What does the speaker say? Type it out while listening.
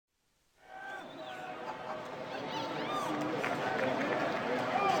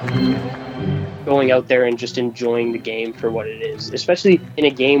going out there and just enjoying the game for what it is, especially in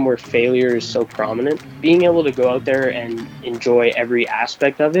a game where failure is so prominent. Being able to go out there and enjoy every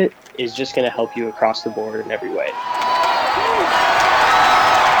aspect of it is just going to help you across the board in every way.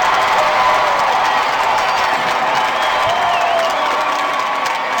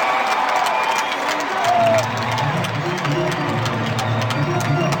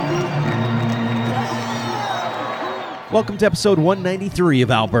 Welcome to episode 193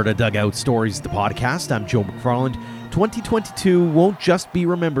 of Alberta Dugout Stories, the podcast. I'm Joe McFarland. 2022 won't just be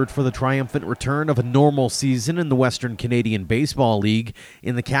remembered for the triumphant return of a normal season in the Western Canadian Baseball League.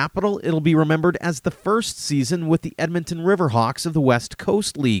 In the capital, it'll be remembered as the first season with the Edmonton Riverhawks of the West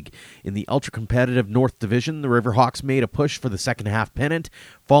Coast League. In the ultra-competitive North Division, the Riverhawks made a push for the second-half pennant,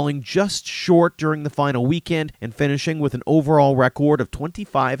 falling just short during the final weekend and finishing with an overall record of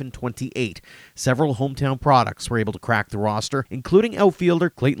 25-28. Several hometown products were able to crack the roster, including outfielder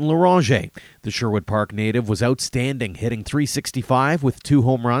Clayton Larange. The Sherwood Park native was outstanding, hitting .365 with 2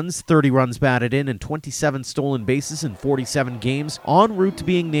 home runs, 30 runs batted in, and 27 stolen bases in 47 games, en route to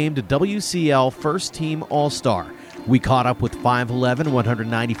being named a WCL First-Team All-Star. We caught up with 5'11",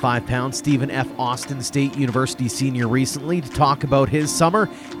 195-pound Stephen F. Austin State University senior recently to talk about his summer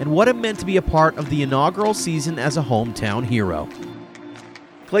and what it meant to be a part of the inaugural season as a hometown hero.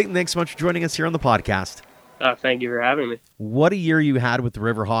 Clayton, thanks so much for joining us here on the podcast. Thank you for having me. What a year you had with the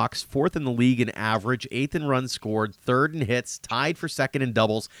Riverhawks, 4th in the league in average, 8th in runs scored, 3rd in hits, tied for 2nd in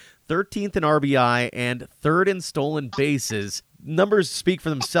doubles, 13th in RBI, and 3rd in stolen bases. Numbers speak for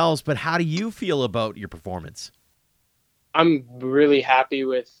themselves, but how do you feel about your performance? I'm really happy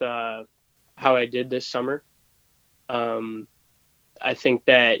with how I did this summer. I think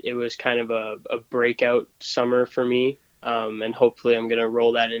that it was kind of a breakout summer for me, and hopefully I'm going to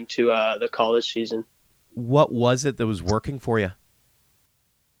roll that into the college season. What was it that was working for you?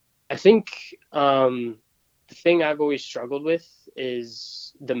 I think the thing I've always struggled with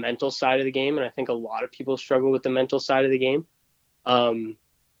is the mental side of the game, and I think a lot of people struggle with the mental side of the game.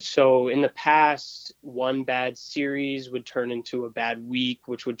 So in the past, one bad series would turn into a bad week,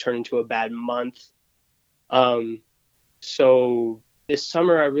 which would turn into a bad month. So this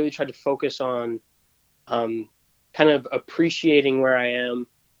summer, I really tried to focus on kind of appreciating where I am,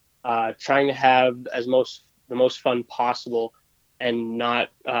 trying to have the most fun possible, and not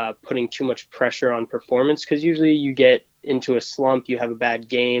putting too much pressure on performance, because usually you get into a slump, you have a bad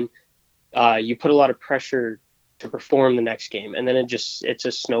game, you put a lot of pressure to perform the next game, and then it's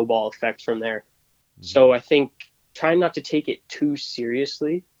a snowball effect from there. Mm-hmm. So I think trying not to take it too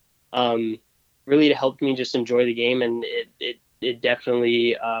seriously really helped me just enjoy the game, and it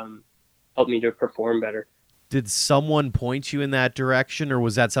definitely helped me to perform better. Did someone point you in that direction, or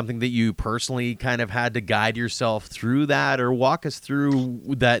was that something that you personally kind of had to guide yourself through that, or walk us through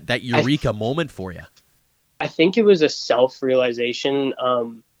that eureka moment for you? I think it was a self-realization.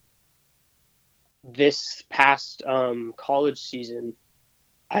 This past college season,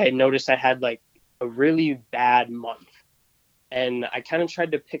 I noticed I had like a really bad month, and I kind of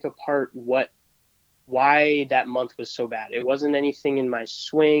tried to pick apart why that month was so bad. It wasn't anything in my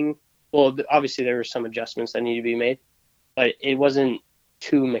swing. Well, obviously there were some adjustments that needed to be made, but it wasn't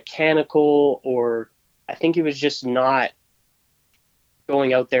too mechanical, or I think it was just not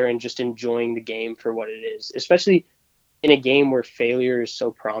going out there and just enjoying the game for what it is, especially in a game where failure is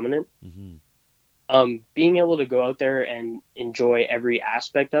so prominent. Mm-hmm. Being able to go out there and enjoy every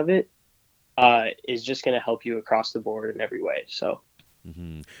aspect of it is just going to help you across the board in every way. So.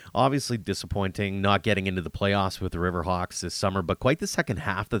 Mm-hmm. Obviously disappointing not getting into the playoffs with the Riverhawks this summer, but quite the second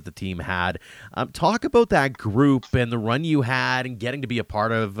half that the team had. Talk about that group and the run you had and getting to be a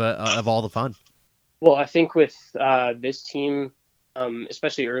part of all the fun. Well, I think with this team,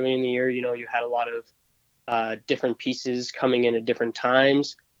 especially early in the year, you had a lot of different pieces coming in at different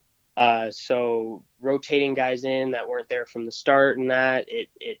times. So rotating guys in that weren't there from the start, and that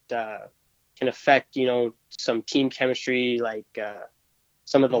it can affect, some team chemistry, like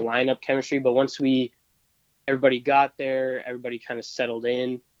some of the lineup chemistry. But once everybody got there, everybody kind of settled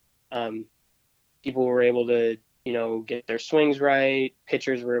in. People were able to, get their swings right.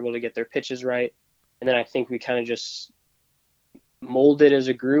 Pitchers were able to get their pitches right. And then I think we kind of just molded as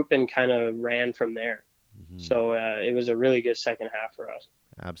a group and kind of ran from there. Mm-hmm. So it was a really good second half for us.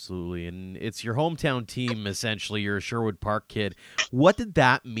 Absolutely. And it's your hometown team, essentially. You're a Sherwood Park kid. What did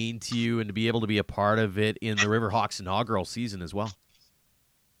that mean to you, and to be able to be a part of it in the Riverhawks inaugural season as well?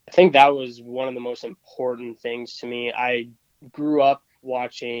 I think that was one of the most important things to me. I grew up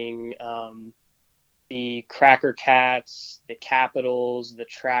watching the Cracker Cats, the Capitals, the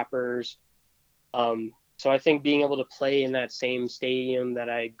Trappers. So I think being able to play in that same stadium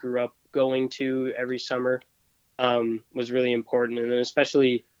that I grew up going to every summer was really important, and then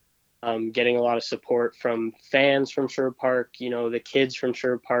especially getting a lot of support from fans from Sherwood Park. The kids from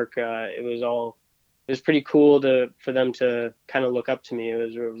Sherwood Park. It was pretty cool for them to kind of look up to me. It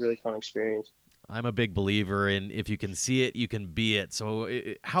was a really fun experience. I'm a big believer in if you can see it, you can be it. So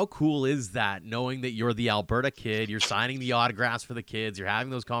how cool is that, knowing that you're the Alberta kid, you're signing the autographs for the kids, you're having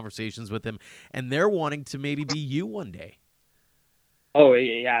those conversations with them, and they're wanting to maybe be you one day? Oh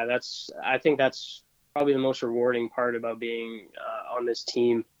yeah, I think that's probably the most rewarding part about being on this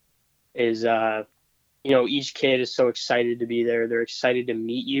team is each kid is so excited to be there. They're excited to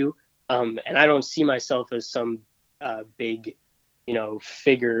meet you, and I don't see myself as some big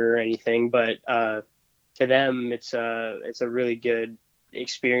figure or anything, but to them it's a really good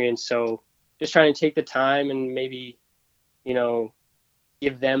experience. So just trying to take the time and maybe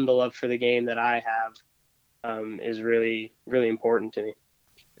give them the love for the game that I have is really, really important to me.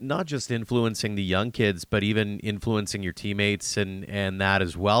 Not just influencing the young kids, but even influencing your teammates and that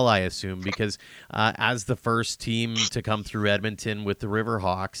as well, I assume, because as the first team to come through Edmonton with the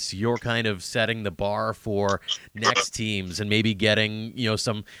Riverhawks, you're kind of setting the bar for next teams and maybe getting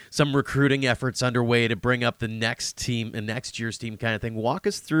some recruiting efforts underway to bring up the next team and next year's team kind of thing. Walk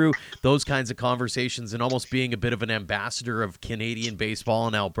us through those kinds of conversations and almost being a bit of an ambassador of Canadian baseball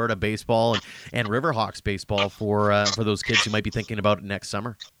and Alberta baseball and Riverhawks baseball for those kids who might be thinking about it next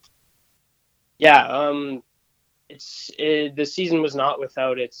summer. Yeah, the season was not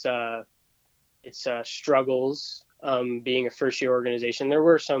without its struggles. Being a first year organization, there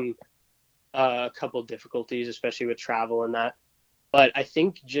were a couple difficulties, especially with travel and that. But I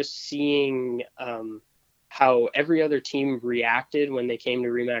think just seeing how every other team reacted when they came to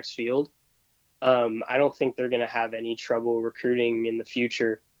Remax Field, I don't think they're going to have any trouble recruiting in the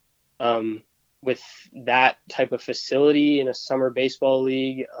future. With that type of facility in a summer baseball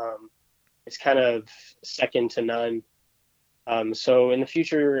league, it's kind of second to none. So in the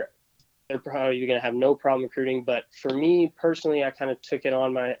future, they're probably going to have no problem recruiting. But for me personally, I kind of took it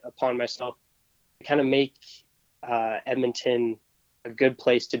upon myself to kind of make Edmonton a good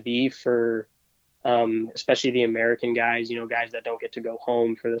place to be for especially the American guys, guys that don't get to go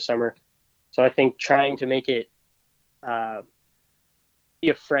home for the summer. So I think trying to make it be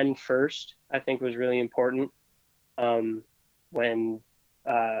a friend first, I think was really important when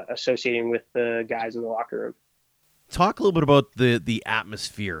associating with the guys in the locker room. Talk a little bit about the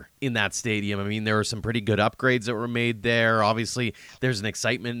atmosphere in that stadium. I mean, there were some pretty good upgrades that were made there. Obviously, there's an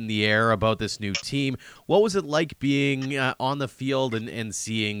excitement in the air about this new team. What was it like being on the field and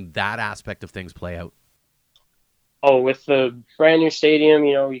seeing that aspect of things play out? Oh, with the brand new stadium,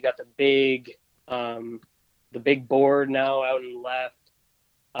 you got the big board now out in the left.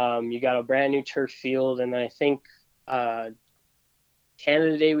 You got a brand new turf field, and I think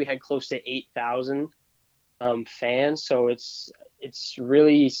Canada Day we had close to 8,000 fans, so it's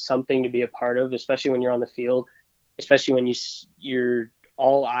really something to be a part of, especially when you're on the field, especially when you're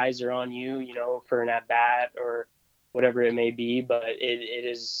all eyes are on you, for an at bat or whatever it may be. But it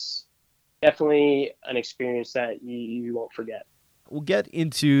is definitely an experience that you won't forget. We'll get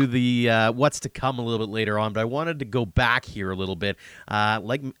into the what's to come a little bit later on, but I wanted to go back here a little bit.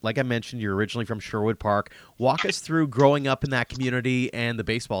 Like I mentioned, you're originally from Sherwood Park. Walk us through growing up in that community and the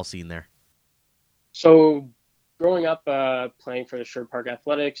baseball scene there. So growing up playing for the Sherwood Park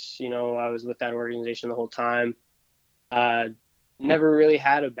Athletics, I was with that organization the whole time. Never really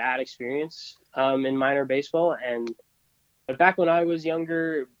had a bad experience in minor baseball. But back when I was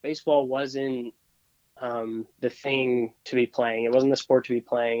younger, baseball wasn't the thing to be playing. It wasn't the sport to be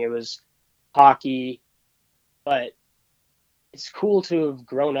playing. It was hockey. But it's cool to have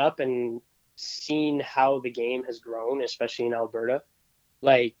grown up and seen how the game has grown, especially in Alberta.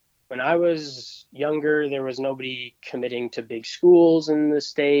 Like when I was younger, there was nobody committing to big schools in the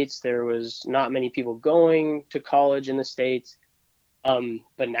States. There was not many people going to college in the States.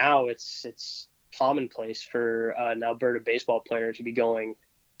 But now it's commonplace for an Alberta baseball player to be going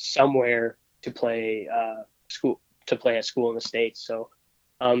somewhere to play at school in the States. So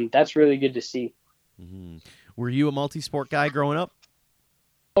that's really good to see. Mm-hmm. Were you a multi-sport guy growing up?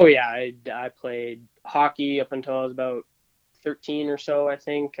 Oh yeah, I played hockey up until I was about 13 or so, I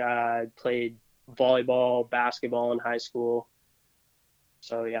think. I played volleyball, basketball in high school.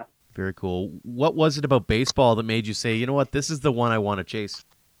 So yeah. Very cool. What was it about baseball that made you say, you know what, this is the one I want to chase?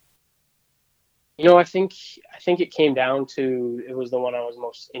 I think it came down to it was the one I was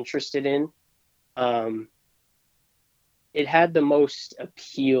most interested in. It had the most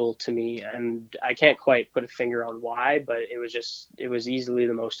appeal to me, and I can't quite put a finger on why, but it was easily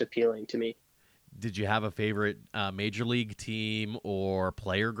the most appealing to me. Did you have a favorite major league team or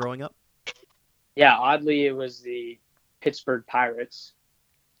player growing up? Yeah, oddly, it was the Pittsburgh Pirates.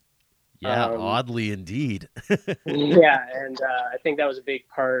 Yeah, oddly indeed. Yeah, and I think that was a big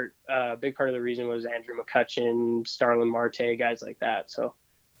part. Big part of the reason was Andrew McCutchen, Starlin Marte, guys like that. So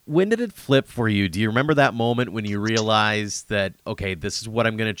When did it flip for you? Do you remember that moment when you realized that, okay, this is what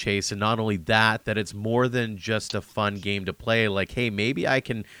I'm going to chase, and not only that, that it's more than just a fun game to play? Like, hey, maybe I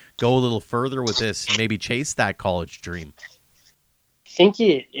can go a little further with this and maybe chase that college dream. I think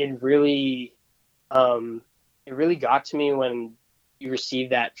it really got to me when you receive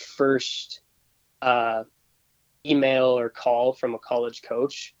that first email or call from a college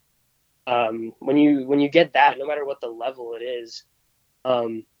coach. When you get that, no matter what the level it is,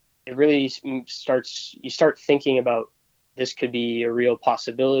 it really starts. You start thinking about this could be a real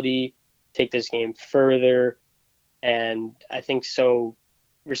possibility. Take this game further, and I think so.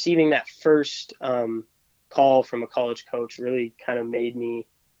 Receiving that first call from a college coach really kind of made me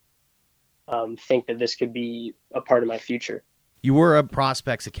think that this could be a part of my future. You were a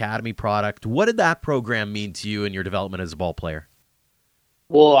Prospects Academy product. What did that program mean to you in your development as a ball player?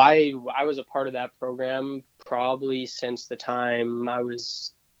 Well, I was a part of that program probably since the time I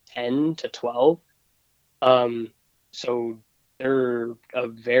was 10 to 12. So they're a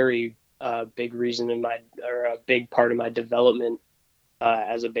very big reason or a big part of my development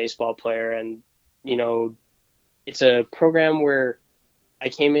as a baseball player. And, it's a program where I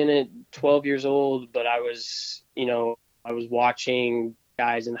came in at 12 years old, but I was watching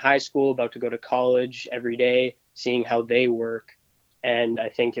guys in high school about to go to college every day, seeing how they work. And I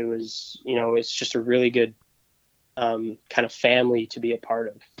think it was, it's just a really good kind of family to be a part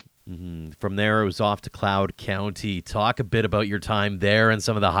of. Mm-hmm. From there, it was off to Cloud County. Talk a bit about your time there and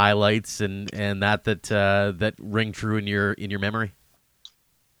some of the highlights and that ring true in your memory.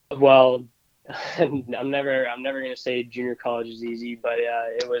 Well, I'm never going to say junior college is easy, but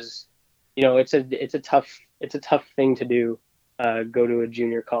it was, it's a tough thing to do. Go to a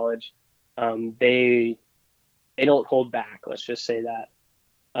junior college. They don't hold back. Let's just say that.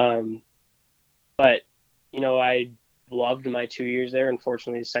 But I loved my 2 years there.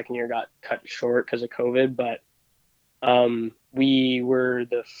 Unfortunately, the second year got cut short because of COVID. But we were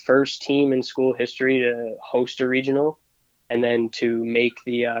the first team in school history to host a regional, and then to make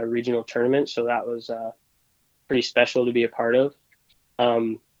the regional tournament. So that was pretty special to be a part of.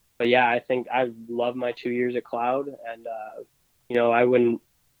 But yeah, I think I love my 2 years at Cloud, and I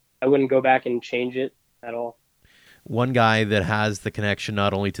wouldn't go back and change it at all. One guy that has the connection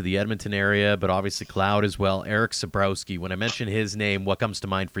not only to the Edmonton area, but obviously Cloud as well, Eric Sabrowski. When I mention his name, what comes to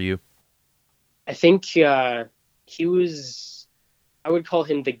mind for you? I think he was, I would call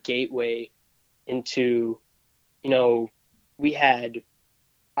him the gateway into, we had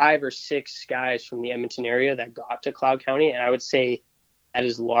 5 or 6 guys from the Edmonton area that got to Cloud County. And I would say that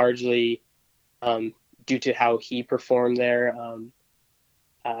is largely due to how he performed there,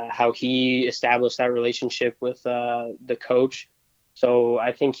 how he established that relationship with the coach. So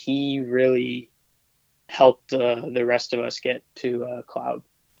I think he really helped the rest of us get to Cloud.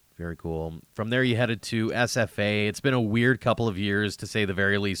 Very cool. From there, you headed to SFA. It's been a weird couple of years, to say the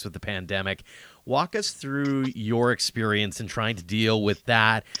very least, with the pandemic. Walk us through your experience in trying to deal with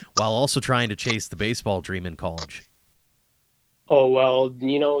that while also trying to chase the baseball dream in college. Oh, well,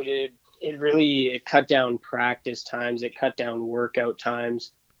 it really cut down practice times. It cut down workout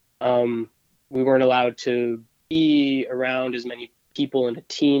times. We weren't allowed to be around as many people in a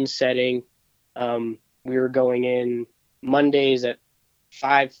team setting. We were going in Mondays at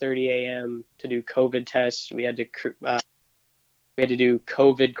 5:30 a.m. to do COVID tests. We had to do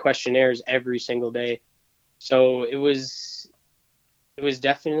COVID questionnaires every single day. So it was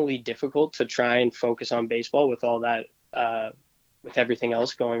definitely difficult to try and focus on baseball with all that, with everything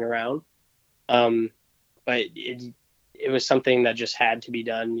else going around. But it was something that just had to be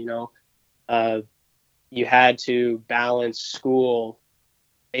done. You had to balance school,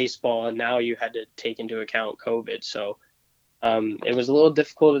 baseball, and now you had to take into account COVID. So it was a little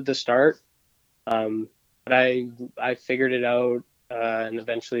difficult at the start, but I figured it out and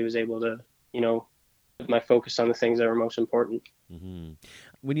eventually was able to, put my focus on the things that were most important. Mm-hmm.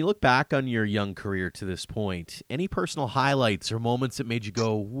 When you look back on your young career to this point, any personal highlights or moments that made you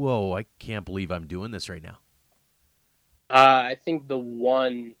go, whoa, I can't believe I'm doing this right now? I think the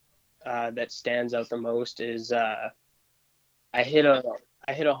one that stands out the most is I hit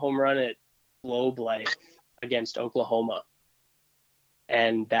a home run at Globe Life against Oklahoma,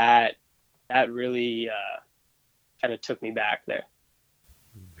 and that really kind of took me back there.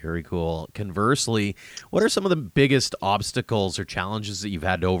 Very cool. Conversely, what are some of the biggest obstacles or challenges that you've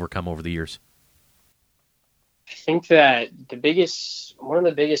had to overcome over the years? I think that one of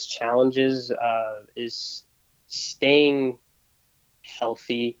the biggest challenges is staying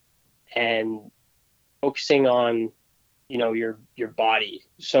healthy and focusing on, your body.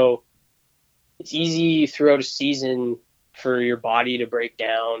 So it's easy throughout a season for your body to break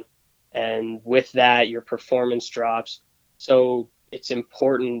down, and with that, your performance drops. So it's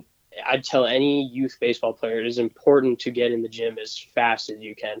important. I'd tell any youth baseball player it is important to get in the gym as fast as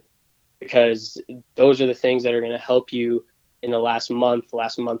you can, because those are the things that are going to help you in the last month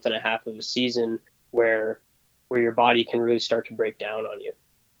and a half of the season, where your body can really start to break down on you.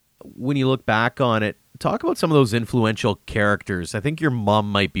 When you look back on it, talk about some of those influential characters. I think your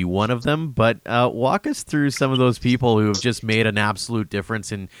mom might be one of them, but walk us through some of those people who have just made an absolute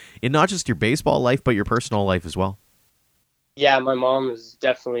difference in not just your baseball life, but your personal life as well. Yeah, my mom is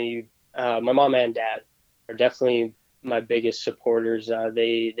definitely, my mom and dad are definitely my biggest supporters.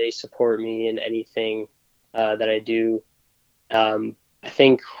 They support me in anything that I do. I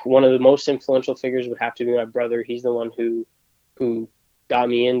think one of the most influential figures would have to be my brother. He's the one who got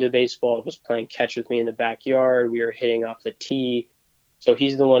me into baseball, was playing catch with me in the backyard. We were hitting off the tee. So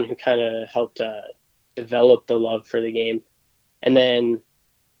he's the one who kind of helped develop the love for the game. And then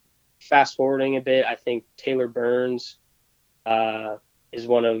fast forwarding a bit, I think Taylor Burns is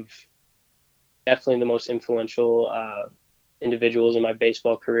one of definitely the most influential individuals in my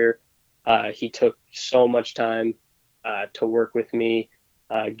baseball career. He took so much time to work with me,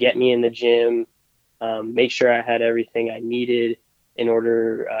 get me in the gym, make sure I had everything I needed in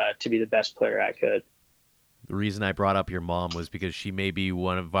order to be the best player I could. The reason I brought up your mom was because she may be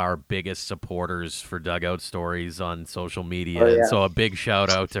one of our biggest supporters for Dugout Stories on social media. Oh, yeah. And so a big shout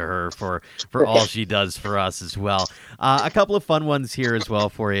out to her for all she does for us as well. A couple of fun ones here as well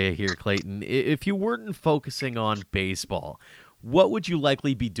for you here, Clayton. If you weren't focusing on baseball, what would you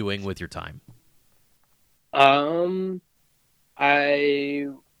likely be doing with your time? I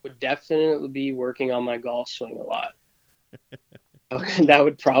would definitely be working on my golf swing a lot. That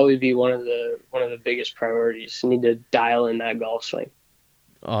would probably be one of the biggest priorities. Need to dial in that golf swing.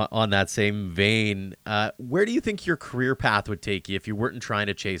 On that same vein, where do you think your career path would take you if you weren't trying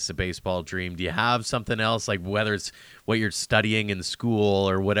to chase the baseball dream? Do you have something else, like whether it's what you're studying in school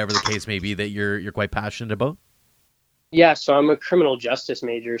or whatever the case may be, that you're quite passionate about? Yeah, so I'm a criminal justice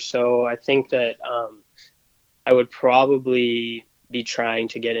major, so I think that I would probably be trying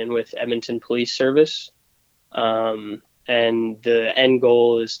to get in with Edmonton Police Service. And the end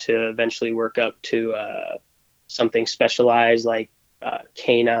goal is to eventually work up to something specialized like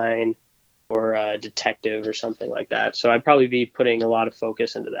canine or detective or something like that. So I'd probably be putting a lot of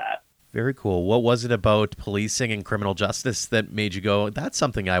focus into that. Very cool. What was it about policing and criminal justice that made you go, that's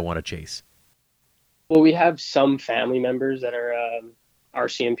something I want to chase? Well, we have some family members that are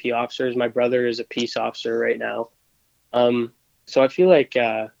RCMP officers. My brother is a peace officer right now. So I feel like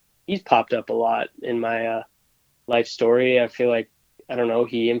he's popped up a lot in my life story. I feel like, I don't know,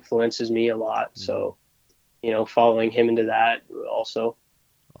 he influences me a lot. So, following him into that also.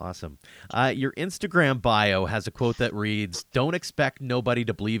 Awesome. Your Instagram bio has a quote that reads, "Don't expect nobody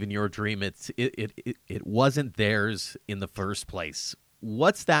to believe in your dream. It wasn't theirs in the first place."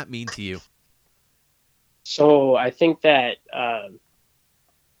 What's that mean to you? So I think that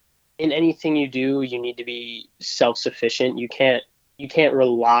in anything you do, you need to be self-sufficient. You can't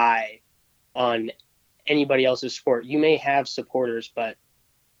rely on anybody else's support. You may have supporters, but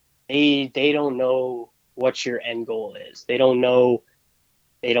they don't know what your end goal is. They don't know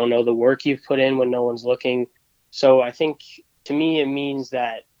the work you've put in when no one's looking. So I think, to me, it means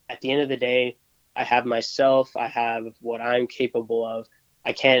that at the end of the day, I have myself, I have what I'm capable of.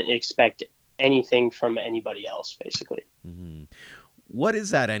 I can't expect anything from anybody else, basically. Mm-hmm. What is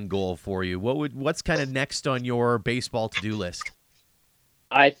that end goal for you? What's kind of next on your baseball to-do list?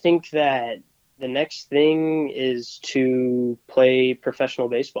 I think that the next thing is to play professional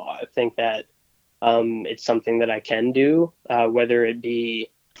baseball. I think that it's something that I can do, whether it be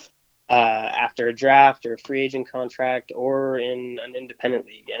after a draft or a free agent contract or in an independent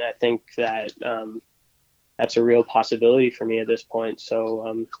league. And I think that that's a real possibility for me at this point. So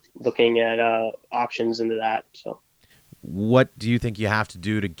I'm looking at options into that. So. What do you think you have to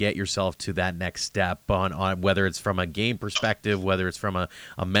do to get yourself to that next step on whether it's from a game perspective, whether it's from a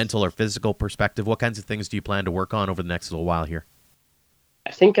mental or physical perspective? What kinds of things do you plan to work on over the next little while here?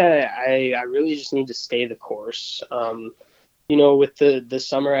 I think I really just need to stay the course. With the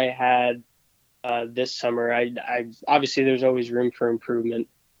summer I had this summer, I obviously there's always room for improvement.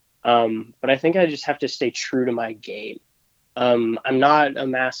 But I think I just have to stay true to my game. I'm not a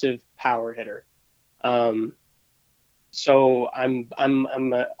massive power hitter. So I'm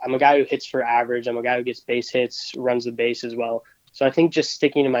a guy who hits for average. I'm a guy who gets base hits, runs the base as well. So I think just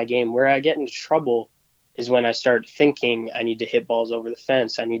sticking to my game. Where I get into trouble is when I start thinking I need to hit balls over the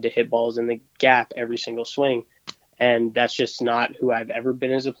fence. I need to hit balls in the gap every single swing. And that's just not who I've ever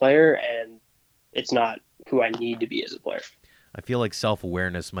been as a player, and it's not who I need to be as a player. I feel like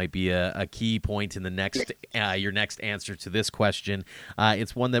self-awareness might be a key point in the next your next answer to this question.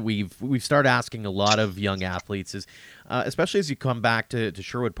 It's one that we've started asking a lot of young athletes, is especially as you come back to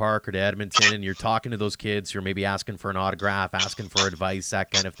Sherwood Park or to Edmonton and you're talking to those kids who are maybe asking for an autograph, asking for advice,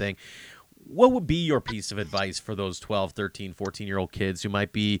 that kind of thing. What would be your piece of advice for those 12, 13, 14-year-old kids who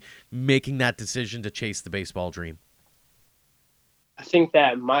might be making that decision to chase the baseball dream? I think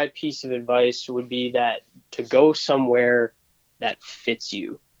that my piece of advice would be that to go somewhere that fits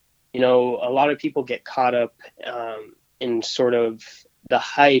you. You know, a lot of people get caught up in sort of the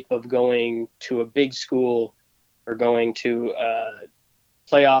hype of going to a big school or going to a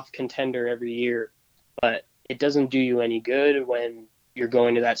playoff contender every year, but it doesn't do you any good when you're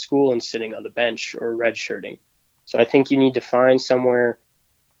going to that school and sitting on the bench or redshirting. So I think you need to find somewhere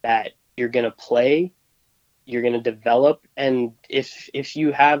that you're going to play, you're going to develop, and if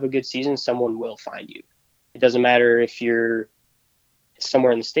you have a good season, someone will find you. It doesn't matter if you're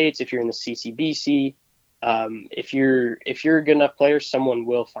somewhere in the States, if you're in the CCBC, if you're a good enough player, someone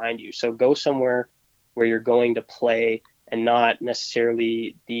will find you. So go somewhere where you're going to play and not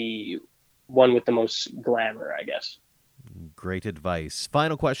necessarily the one with the most glamour, I guess. Great advice.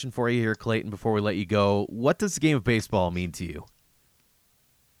 Final question for you here, Clayton, before we let you go. What does the game of baseball mean to you?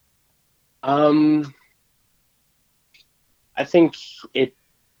 I think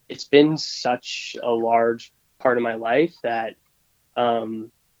it's been such a large part of my life that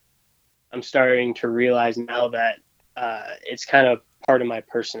I'm starting to realize now that it's kind of part of my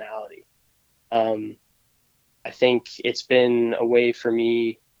personality. I think it's been a way for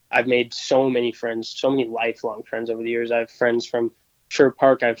me. I've made so many friends, so many lifelong friends over the years. I have friends from Sherwood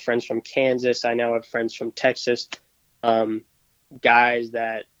Park. I have friends from Kansas. I now have friends from Texas, guys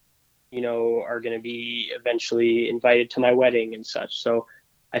that, you know, are going to be eventually invited to my wedding and such. So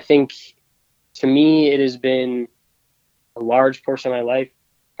I think to me, it has been a large portion of my life,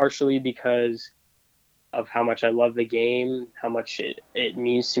 partially because of how much I love the game, how much it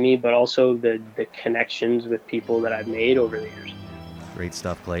means to me, but also the connections with people that I've made over the years. Great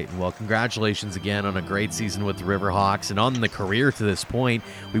stuff, Clayton. Well, congratulations again on a great season with the Riverhawks and on the career to this point.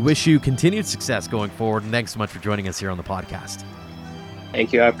 We wish you continued success going forward, and thanks so much for joining us here on the podcast.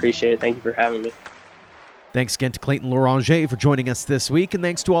 Thank you. I appreciate it. Thank you for having me. Thanks again to Clayton Loranger for joining us this week, and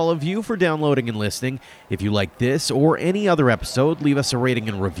thanks to all of you for downloading and listening. If you like this or any other episode, leave us a rating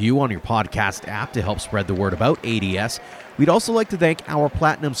and review on your podcast app to help spread the word about ADS. We'd also like to thank our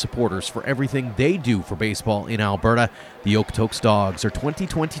Platinum supporters for everything they do for baseball in Alberta. The Okotoks Dogs are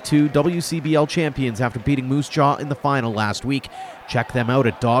 2022 WCBL champions after beating Moose Jaw in the final last week. Check them out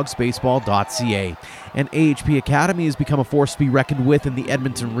at dogsbaseball.ca. And AHP Academy has become a force to be reckoned with in the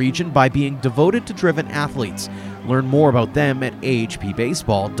Edmonton region by being devoted to driven athletes. Learn more about them at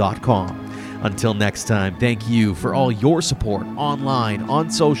ahpbaseball.com. Until next time, thank you for all your support online,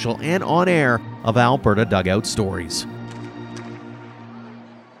 on social, and on air of Alberta Dugout Stories.